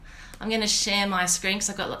I'm going to share my screen because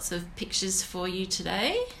I've got lots of pictures for you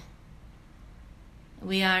today.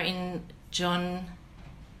 We are in John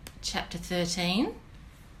chapter 13,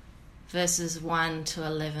 verses 1 to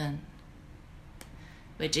 11,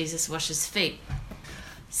 where Jesus washes feet.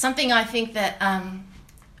 Something I think that,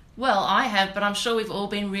 I have, but I'm sure we've all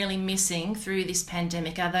been really missing through this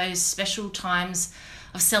pandemic are those special times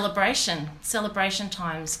of celebration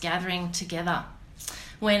times, gathering together.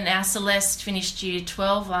 When our Celeste finished year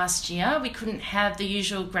 12 last year, we couldn't have the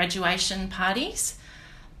usual graduation parties,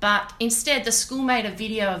 but instead the school made a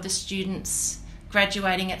video of the students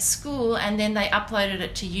graduating at school, and then they uploaded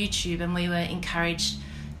it to YouTube, and we were encouraged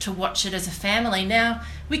to watch it as a family. Now,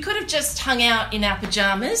 we could have just hung out in our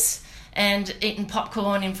pajamas and eaten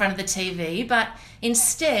popcorn in front of the TV, but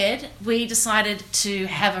instead we decided to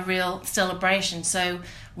have a real celebration. So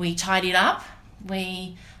we tidied up,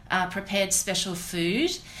 we prepared special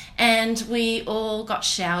food, and we all got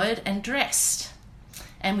showered and dressed,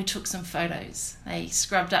 and we took some photos. They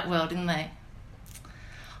scrubbed up well, didn't they?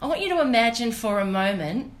 I want you to imagine for a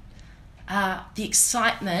moment the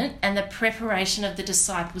excitement and the preparation of the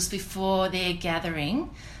disciples before their gathering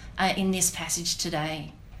in this passage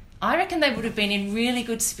today. I reckon they would have been in really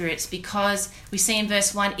good spirits because we see in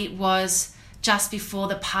verse 1 it was just before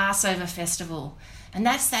the Passover festival. And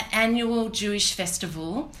that's that annual Jewish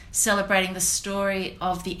festival celebrating the story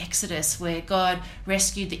of the Exodus, where God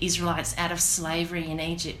rescued the Israelites out of slavery in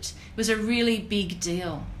Egypt. It was a really big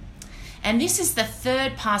deal. And this is the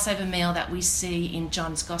third Passover meal that we see in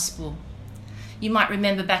John's Gospel. You might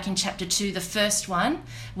remember back in chapter 2, the first one,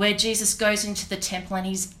 where Jesus goes into the temple and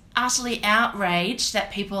he's utterly outraged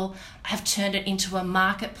that people have turned it into a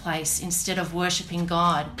marketplace instead of worshipping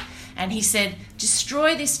God. And he said,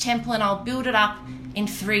 "Destroy this temple and I'll build it up in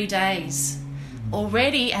 3 days."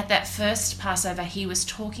 Already at that first Passover, he was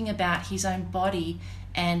talking about his own body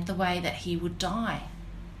and the way that he would die.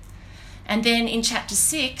 And then in chapter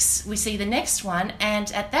 6, we see the next one,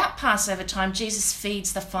 and at that Passover time, Jesus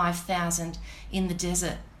feeds the 5,000 in the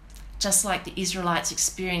desert, just like the Israelites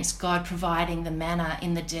experienced God providing the manna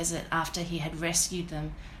in the desert after he had rescued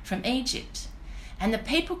them from Egypt. And the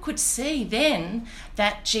people could see then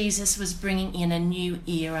that Jesus was bringing in a new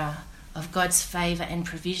era of God's favour and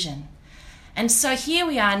provision. And so here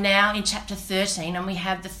we are now in chapter 13, and we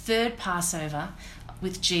have the third Passover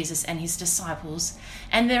with Jesus and his disciples,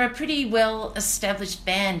 and they're a pretty well-established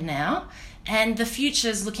band now, and the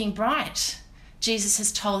future's looking bright. Jesus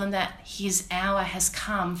has told them that his hour has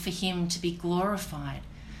come for him to be glorified.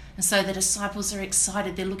 And so the disciples are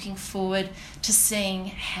excited. They're looking forward to seeing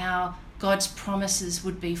how God's promises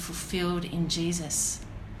would be fulfilled in Jesus.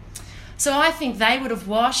 So I think they would have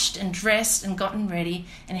washed and dressed and gotten ready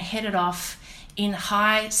and headed off in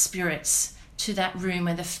high spirits to that room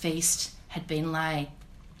where the feast had been laid.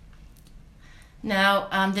 Now,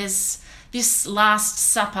 there's this Last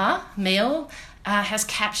Supper meal has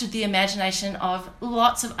captured the imagination of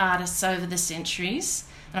lots of artists over the centuries,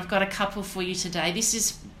 and I've got a couple for you today. This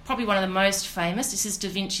is probably one of the most famous. This is Da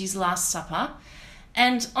Vinci's Last Supper,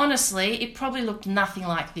 and honestly, it probably looked nothing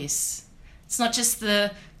like this. It's not just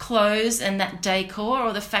the clothes and that decor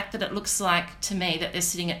or the fact that it looks like, to me, that they're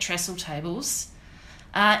sitting at trestle tables.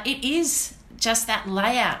 It is just that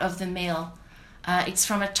layout of the meal. It's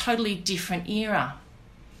from a totally different era.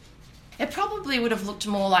 It probably would have looked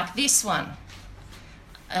more like this one.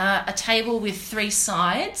 A table with 3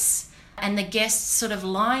 sides and the guests sort of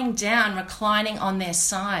lying down, reclining on their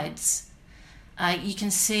sides. You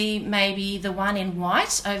can see maybe the one in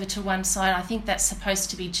white over to one side. I think that's supposed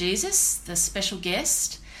to be Jesus, the special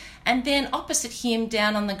guest. And then opposite him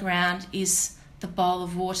down on the ground is the bowl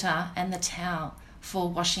of water and the towel for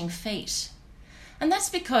washing feet. And that's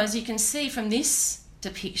because you can see from this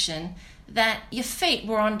depiction that your feet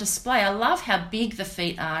were on display. I love how big the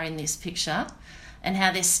feet are in this picture and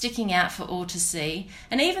how they're sticking out for all to see.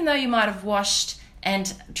 And even though you might have washed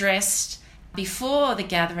and dressed before the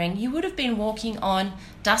gathering, you would have been walking on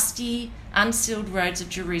dusty, unsealed roads of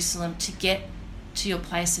Jerusalem to get to your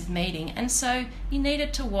place of meeting. And so you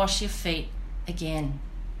needed to wash your feet again.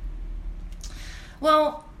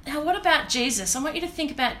 Well, now what about Jesus? I want you to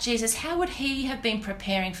think about Jesus. How would he have been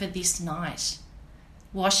preparing for this night?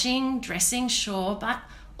 Washing, dressing, sure, but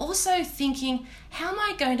also thinking, how am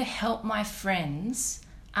I going to help my friends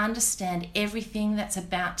understand everything that's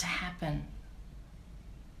about to happen?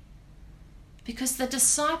 Because the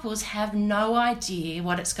disciples have no idea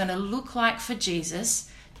what it's going to look like for Jesus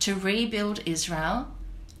to rebuild Israel,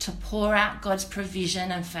 to pour out God's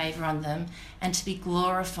provision and favour on them, and to be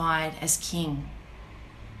glorified as King.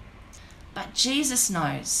 But Jesus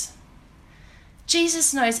knows.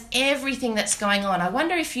 Jesus knows everything that's going on. I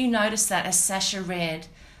wonder if you noticed that as Sasha read,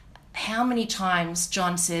 how many times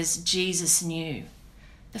John says Jesus knew.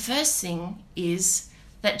 The first thing is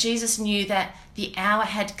that Jesus knew that the hour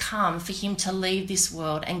had come for him to leave this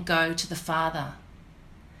world and go to the Father.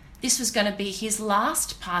 This was going to be his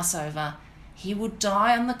last Passover. He would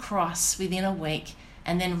die on the cross within a week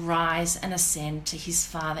and then rise and ascend to his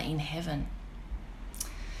Father in heaven.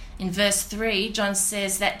 In verse 3, John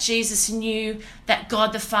says that Jesus knew that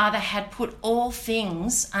God the Father had put all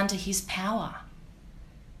things under his power.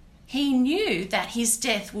 He knew that his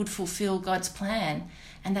death would fulfill God's plan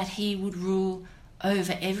and that he would rule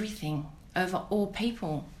over everything, over all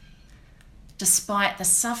people. Despite the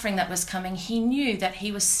suffering that was coming, he knew that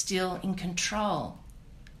he was still in control.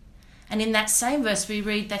 And in that same verse, we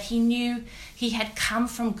read that he knew he had come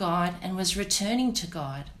from God and was returning to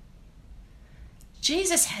God.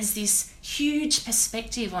 Jesus has this huge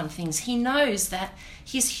perspective on things. He knows that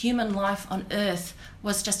his human life on earth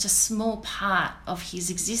was just a small part of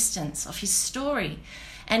his existence, of his story.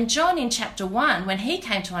 And John in chapter 1, when he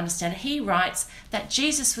came to understand it, he writes that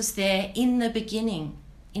Jesus was there in the beginning,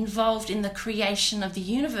 involved in the creation of the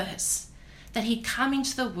universe, that he'd come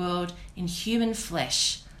into the world in human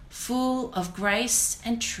flesh, full of grace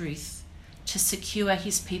and truth to secure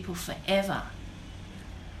his people forever.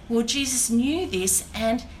 Well, Jesus knew this,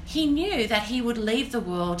 and he knew that he would leave the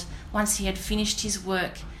world once he had finished his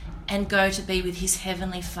work and go to be with his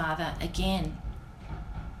heavenly Father again.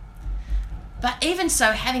 But even so,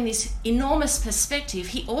 having this enormous perspective,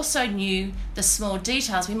 he also knew the small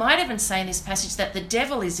details. We might even say in this passage that the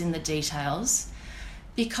devil is in the details,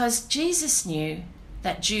 because Jesus knew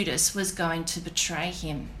that Judas was going to betray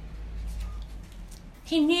him.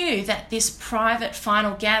 He knew that this private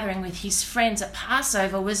final gathering with his friends at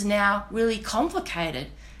Passover was now really complicated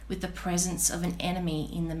with the presence of an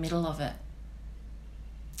enemy in the middle of it.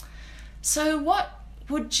 So what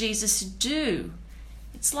would Jesus do?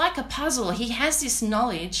 It's like a puzzle. He has this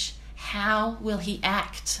knowledge. How will he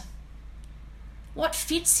act? What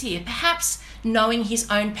fits here? Perhaps knowing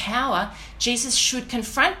his own power, Jesus should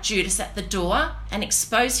confront Judas at the door and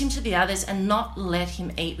expose him to the others and not let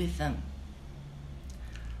him eat with them.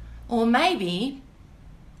 Or maybe,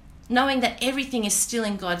 knowing that everything is still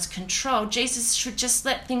in God's control, Jesus should just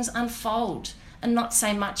let things unfold and not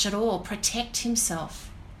say much at all, protect himself.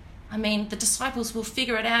 I mean, the disciples will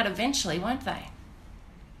figure it out eventually, won't they?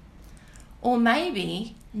 Or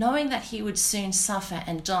maybe, knowing that he would soon suffer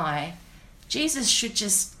and die, Jesus should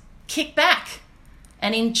just kick back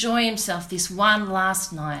and enjoy himself this one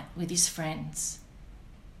last night with his friends.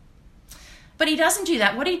 But he doesn't do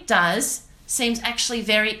that. What he does seems actually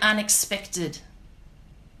very unexpected.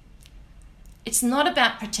 It's not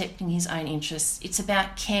about protecting his own interests. It's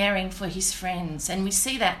about caring for his friends. And we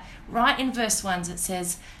see that right in verse 1. It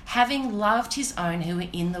says, having loved his own who were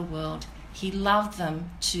in the world, he loved them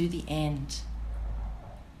to the end.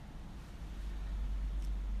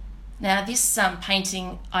 Now this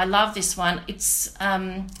painting, I love this one. It's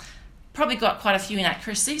probably got quite a few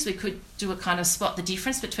inaccuracies. We could do a kind of spot the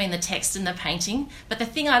difference between the text and the painting. But the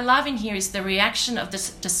thing I love in here is the reaction of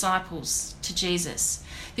the disciples to Jesus.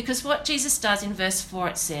 Because what Jesus does in verse 4,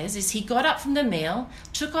 it says, is he got up from the meal,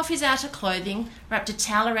 took off his outer clothing, wrapped a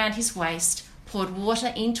towel around his waist, poured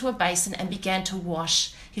water into a basin and began to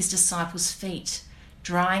wash his disciples' feet,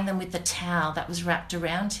 drying them with the towel that was wrapped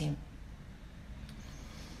around him.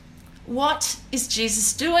 What is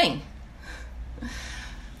Jesus doing?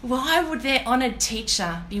 Why would their honoured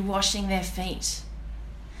teacher be washing their feet?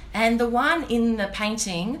 And the one in the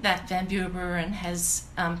painting that Van Buren has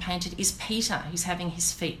painted is Peter, who's having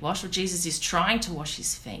his feet washed, or Jesus is trying to wash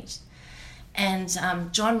his feet. And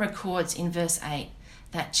John records in verse 8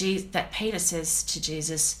 that Peter says to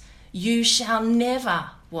Jesus, "You shall never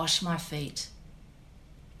wash my feet."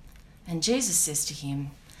 And Jesus says to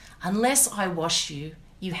him, "Unless I wash you,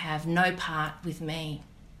 you have no part with me."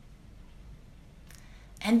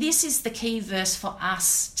 And this is the key verse for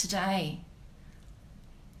us today.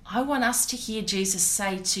 I want us to hear Jesus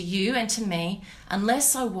say to you and to me,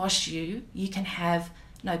 unless I wash you, you can have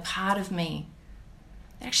no part of me.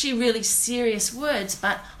 They're actually really serious words,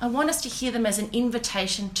 but I want us to hear them as an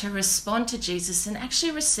invitation to respond to Jesus and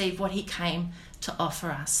actually receive what he came to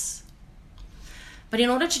offer us. But in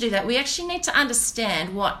order to do that, we actually need to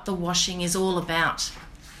understand what the washing is all about.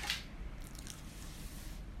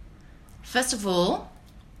 First of all,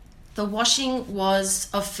 the washing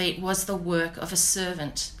of feet was the work of a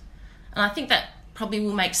servant. And I think that probably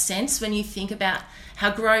will make sense when you think about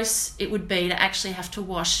how gross it would be to actually have to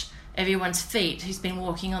wash everyone's feet who's been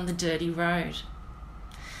walking on the dirty road.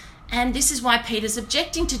 And this is why Peter's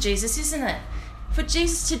objecting to Jesus, isn't it? For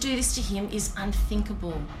Jesus to do this to him is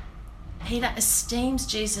unthinkable. Peter esteems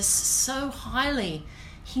Jesus so highly.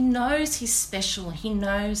 He knows he's special. He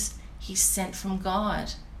knows he's sent from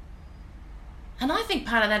God. And I think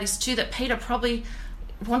part of that is too that Peter probably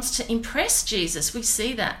wants to impress Jesus. We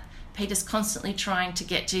see that. Peter's constantly trying to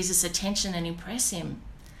get Jesus' attention and impress him.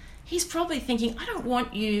 He's probably thinking, I don't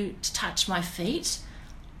want you to touch my feet.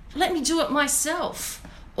 Let me do it myself.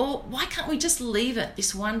 Or why can't we just leave it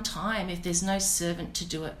this one time if there's no servant to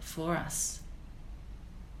do it for us?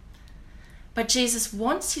 But Jesus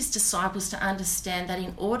wants his disciples to understand that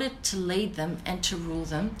in order to lead them and to rule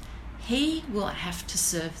them, he will have to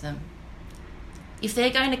serve them. If they're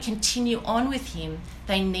going to continue on with him,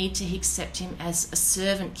 they need to accept him as a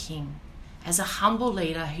servant king, as a humble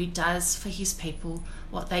leader who does for his people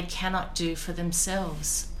what they cannot do for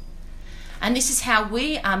themselves. And this is how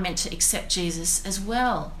we are meant to accept Jesus as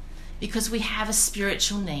well, because we have a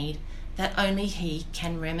spiritual need that only he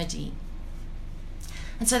can remedy.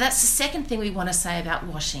 And so that's the second thing we want to say about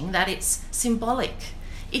washing, that it's symbolic.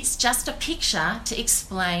 It's just a picture to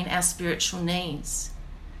explain our spiritual needs.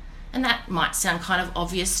 And that might sound kind of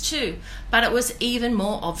obvious too, but it was even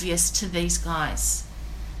more obvious to these guys.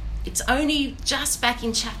 It's only just back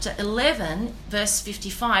in chapter 11, verse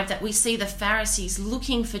 55, that we see the Pharisees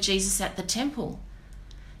looking for Jesus at the temple.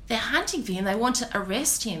 They're hunting for him. They want to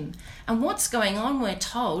arrest him. And what's going on, we're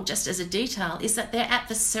told, just as a detail, is that they're at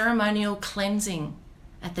the ceremonial cleansing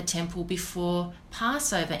at the temple before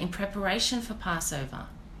Passover, in preparation for Passover.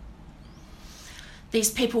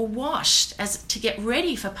 These people washed as to get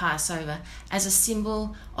ready for Passover as a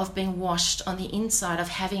symbol of being washed on the inside, of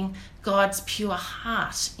having God's pure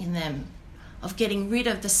heart in them, of getting rid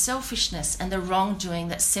of the selfishness and the wrongdoing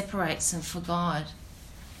that separates them from God.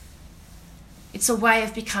 It's a way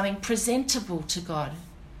of becoming presentable to God.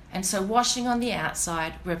 And so washing on the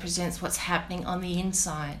outside represents what's happening on the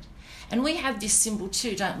inside. And we have this symbol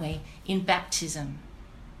too, don't we, in baptism.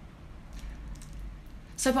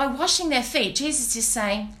 So by washing their feet, Jesus is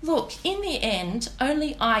saying, look, in the end,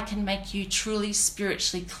 only I can make you truly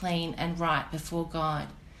spiritually clean and right before God.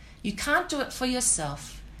 You can't do it for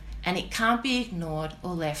yourself, and it can't be ignored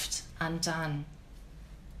or left undone.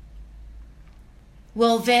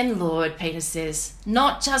 Well then, Lord, Peter says,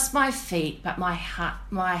 not just my feet, but my heart,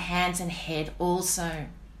 my hands and head also.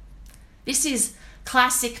 This is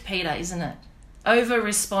classic Peter, isn't it?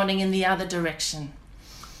 Over-responding in the other direction.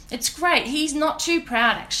 It's great. He's not too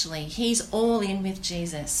proud, actually. He's all in with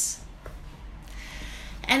Jesus.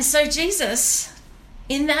 And so Jesus,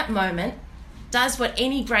 in that moment, does what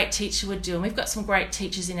any great teacher would do. And we've got some great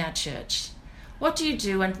teachers in our church. What do you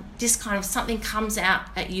do when this kind of something comes out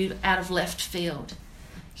at you out of left field?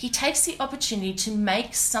 He takes the opportunity to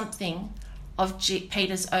make something of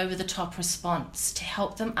Peter's over-the-top response to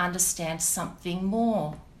help them understand something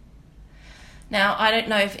more. Now, I don't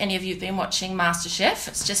know if any of you have been watching MasterChef.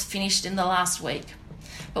 It's just finished in the last week.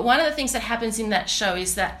 But one of the things that happens in that show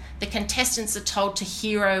is that the contestants are told to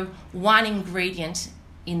hero one ingredient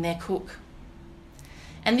in their cook.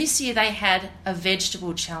 And this year they had a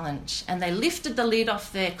vegetable challenge, and they lifted the lid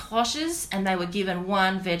off their cloches and they were given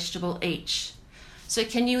one vegetable each. So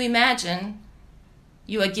can you imagine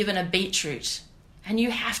you are given a beetroot and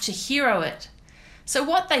you have to hero it? So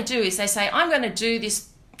what they do is they say, I'm going to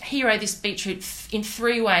hero this beetroot in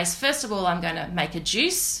 3 ways. First of all, I'm going to make a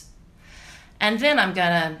juice, and then I'm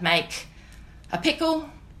going to make a pickle,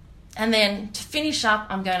 and then to finish up,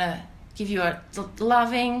 I'm going to give you a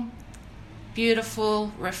loving,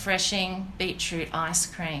 beautiful, refreshing beetroot ice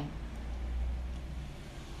cream.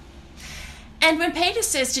 And when Peter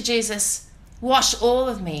says to Jesus, wash all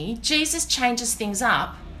of me, Jesus changes things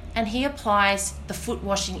up and he applies the foot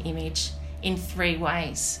washing image in 3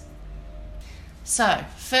 ways. So,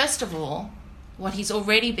 first of all, what he's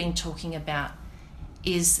already been talking about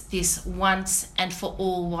is this once and for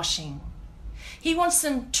all washing. He wants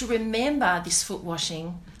them to remember this foot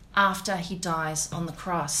washing after he dies on the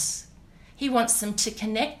cross. He wants them to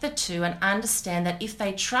connect the two and understand that if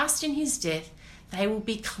they trust in his death, they will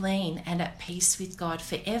be clean and at peace with God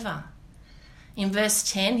forever. In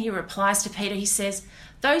verse 10, he replies to Peter, he says,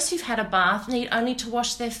 those who've had a bath need only to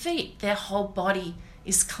wash their feet. Their whole body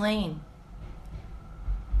is clean.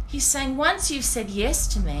 He's saying, once you've said yes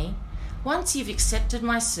to me, once you've accepted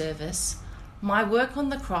my service, my work on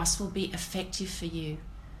the cross will be effective for you.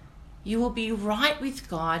 You will be right with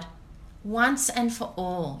God once and for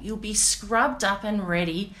all. You'll be scrubbed up and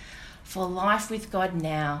ready for life with God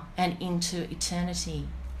now and into eternity.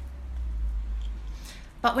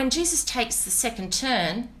 But when Jesus takes the second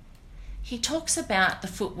turn, he talks about the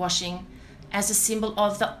foot washing as a symbol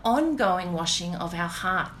of the ongoing washing of our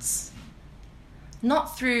hearts.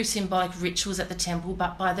 not through symbolic rituals at the temple,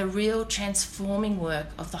 but by the real transforming work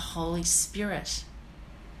of the Holy Spirit.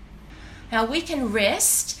 Now, we can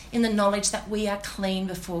rest in the knowledge that we are clean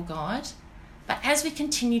before God, but as we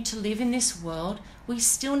continue to live in this world, we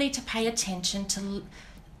still need to pay attention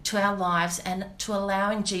to our lives and to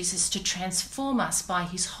allowing Jesus to transform us by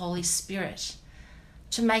his Holy Spirit,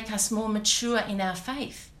 to make us more mature in our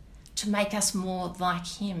faith, to make us more like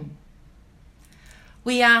him.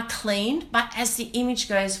 We are clean, but as the image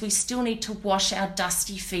goes, we still need to wash our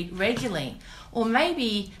dusty feet regularly. Or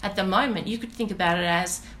maybe at the moment, you could think about it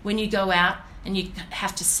as when you go out and you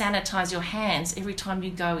have to sanitize your hands every time you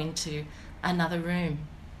go into another room,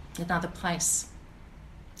 another place.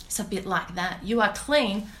 It's a bit like that. You are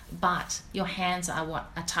clean, but your hands are what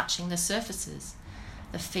are touching the surfaces.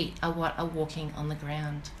 The feet are what are walking on the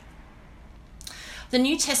ground. The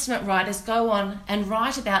New Testament writers go on and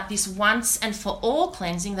write about this once and for all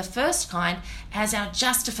cleansing, the first kind, as our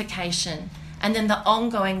justification, and then the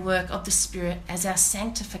ongoing work of the Spirit as our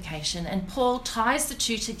sanctification. And Paul ties the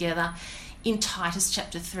two together in Titus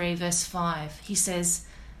chapter 3, verse 5. He says,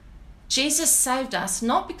 Jesus saved us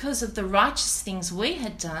not because of the righteous things we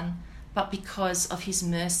had done, but because of his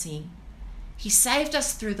mercy. He saved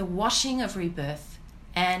us through the washing of rebirth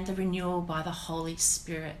and the renewal by the Holy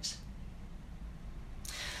Spirit.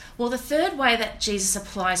 Well, the third way that Jesus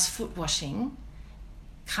applies foot washing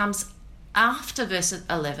comes after verse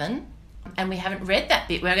 11, and we haven't read that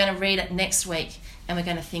bit. We're going to read it next week and we're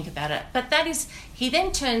going to think about it. But that is, he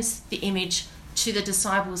then turns the image to the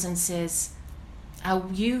disciples and says,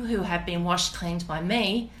 you who have been washed clean by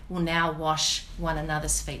me will now wash one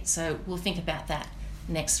another's feet. So we'll think about that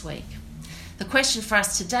next week. The question for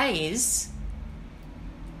us today is,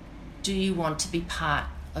 do you want to be part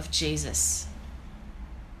of Jesus?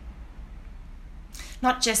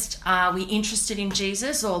 Not just are we interested in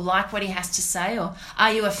Jesus or like what he has to say, or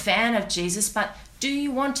are you a fan of Jesus, but do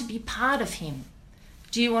you want to be part of him?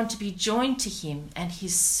 Do you want to be joined to him and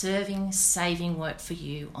his serving, saving work for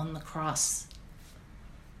you on the cross?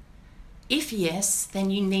 If yes, then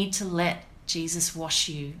you need to let Jesus wash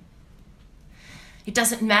you. It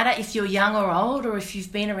doesn't matter if you're young or old, or if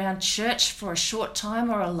you've been around church for a short time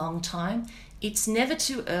or a long time. It's never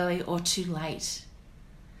too early or too late.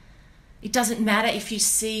 It doesn't matter if you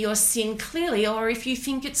see your sin clearly or if you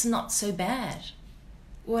think it's not so bad.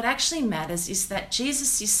 What actually matters is that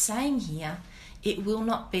Jesus is saying here, it will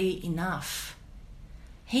not be enough.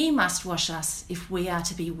 He must wash us if we are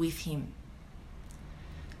to be with him.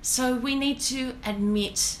 So we need to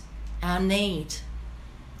admit our need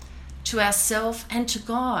to ourselves and to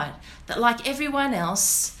God, that like everyone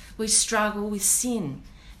else, we struggle with sin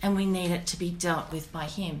and we need it to be dealt with by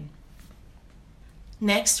him.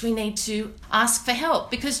 Next, we need to ask for help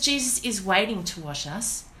because Jesus is waiting to wash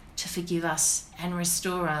us, to forgive us and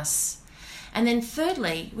restore us. And then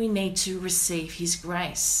thirdly, we need to receive his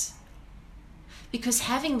grace. Because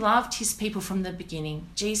having loved his people from the beginning,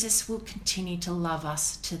 Jesus will continue to love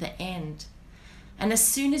us to the end. And as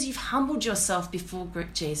soon as you've humbled yourself before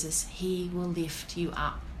Jesus, he will lift you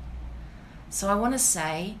up. So I want to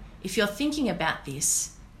say, if you're thinking about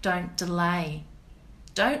this, don't delay.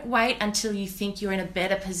 Don't wait until you think you're in a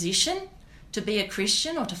better position to be a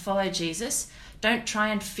Christian or to follow Jesus. Don't try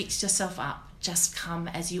and fix yourself up. Just come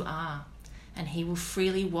as you are, and he will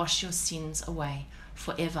freely wash your sins away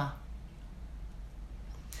forever.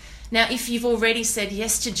 Now, if you've already said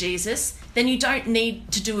yes to Jesus, then you don't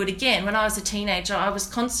need to do it again. When I was a teenager, I was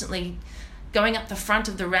constantly going up the front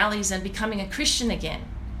of the rallies and becoming a Christian again.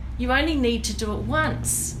 You only need to do it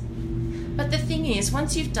once. But the thing is,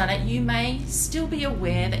 once you've done it, you may still be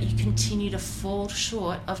aware that you continue to fall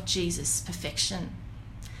short of Jesus' perfection.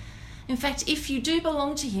 In fact, if you do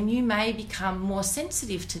belong to him, you may become more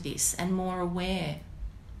sensitive to this and more aware.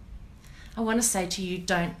 I want to say to you,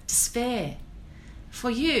 don't despair. For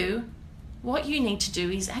you, what you need to do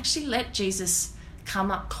is actually let Jesus come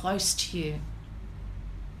up close to you.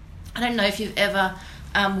 I don't know if you've ever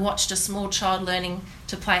watched a small child learning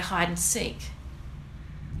to play hide and seek.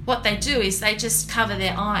 What they do is they just cover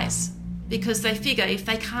their eyes because they figure if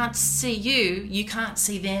they can't see you, you can't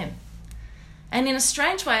see them. And in a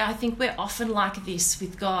strange way, I think we're often like this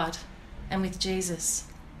with God and with Jesus.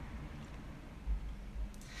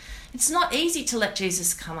 It's not easy to let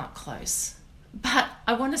Jesus come up close, but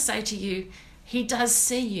I want to say to you, he does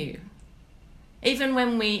see you. Even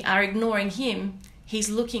when we are ignoring him, he's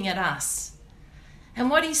looking at us. And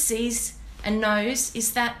what he sees and knows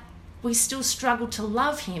is that we still struggle to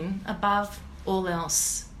love him above all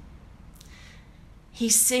else. He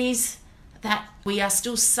sees that we are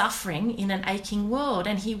still suffering in an aching world,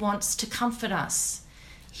 and he wants to comfort us.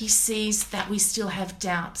 He sees that we still have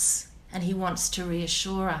doubts and he wants to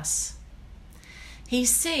reassure us. He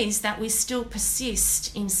sees that we still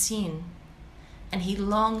persist in sin and he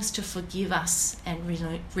longs to forgive us and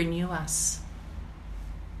renew us.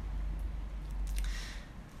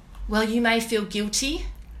 Well, you may feel guilty.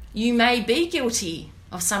 You may be guilty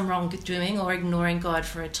of some wrongdoing or ignoring God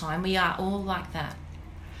for a time. We are all like that.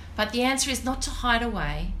 But the answer is not to hide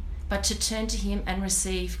away, but to turn to him and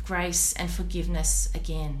receive grace and forgiveness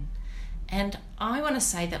again. And I want to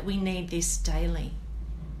say that we need this daily.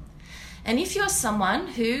 And if you're someone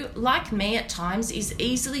who, like me at times, is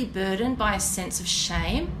easily burdened by a sense of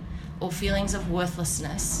shame or feelings of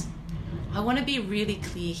worthlessness, I want to be really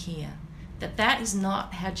clear here that that is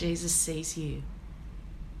not how Jesus sees you.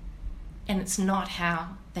 And it's not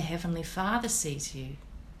how the Heavenly Father sees you.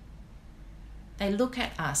 They look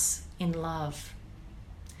at us in love.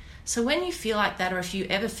 So when you feel like that, or if you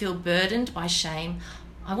ever feel burdened by shame,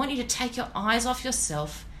 I want you to take your eyes off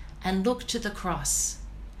yourself and look to the cross.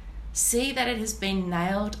 See that it has been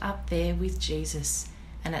nailed up there with Jesus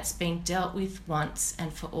and it's been dealt with once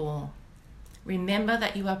and for all. Remember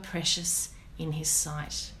that you are precious in his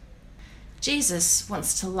sight. Jesus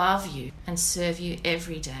wants to love you and serve you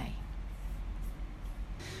every day.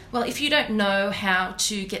 Well, if you don't know how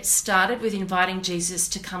to get started with inviting Jesus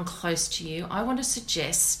to come close to you, I want to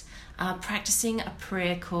suggest practicing a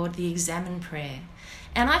prayer called the Examen Prayer.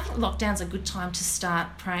 And I think lockdown's a good time to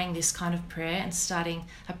start praying this kind of prayer and starting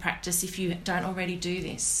a practice if you don't already do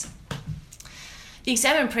this. The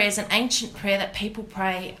Examen Prayer is an ancient prayer that people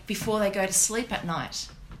pray before they go to sleep at night.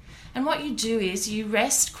 And what you do is you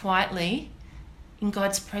rest quietly in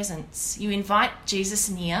God's presence. You invite Jesus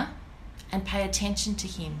near and pay attention to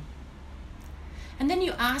him. And then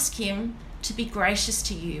you ask him to be gracious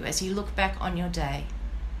to you as you look back on your day.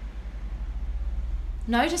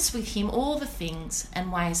 Notice with him all the things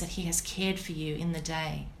and ways that he has cared for you in the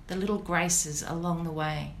day, the little graces along the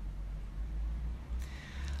way.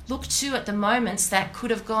 Look too at the moments that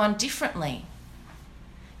could have gone differently.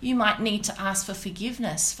 You might need to ask for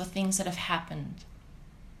forgiveness for things that have happened.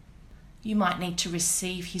 You might need to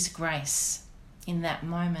receive his grace in that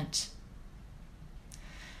moment.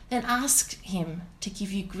 Then ask him to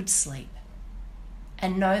give you good sleep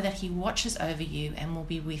and know that he watches over you and will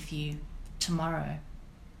be with you tomorrow.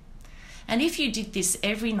 And if you did this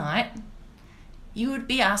every night, you would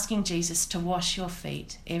be asking Jesus to wash your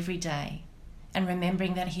feet every day and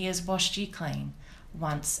remembering that he has washed you clean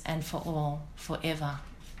once and for all, forever.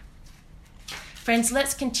 Friends,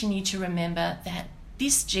 let's continue to remember that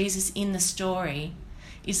this Jesus in the story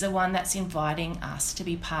is the one that's inviting us to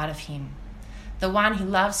be part of him, the one who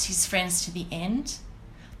loves his friends to the end,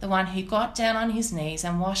 the one who got down on his knees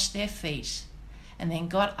and washed their feet and then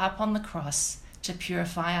got up on the cross to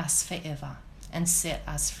purify us forever and set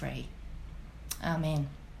us free. Amen.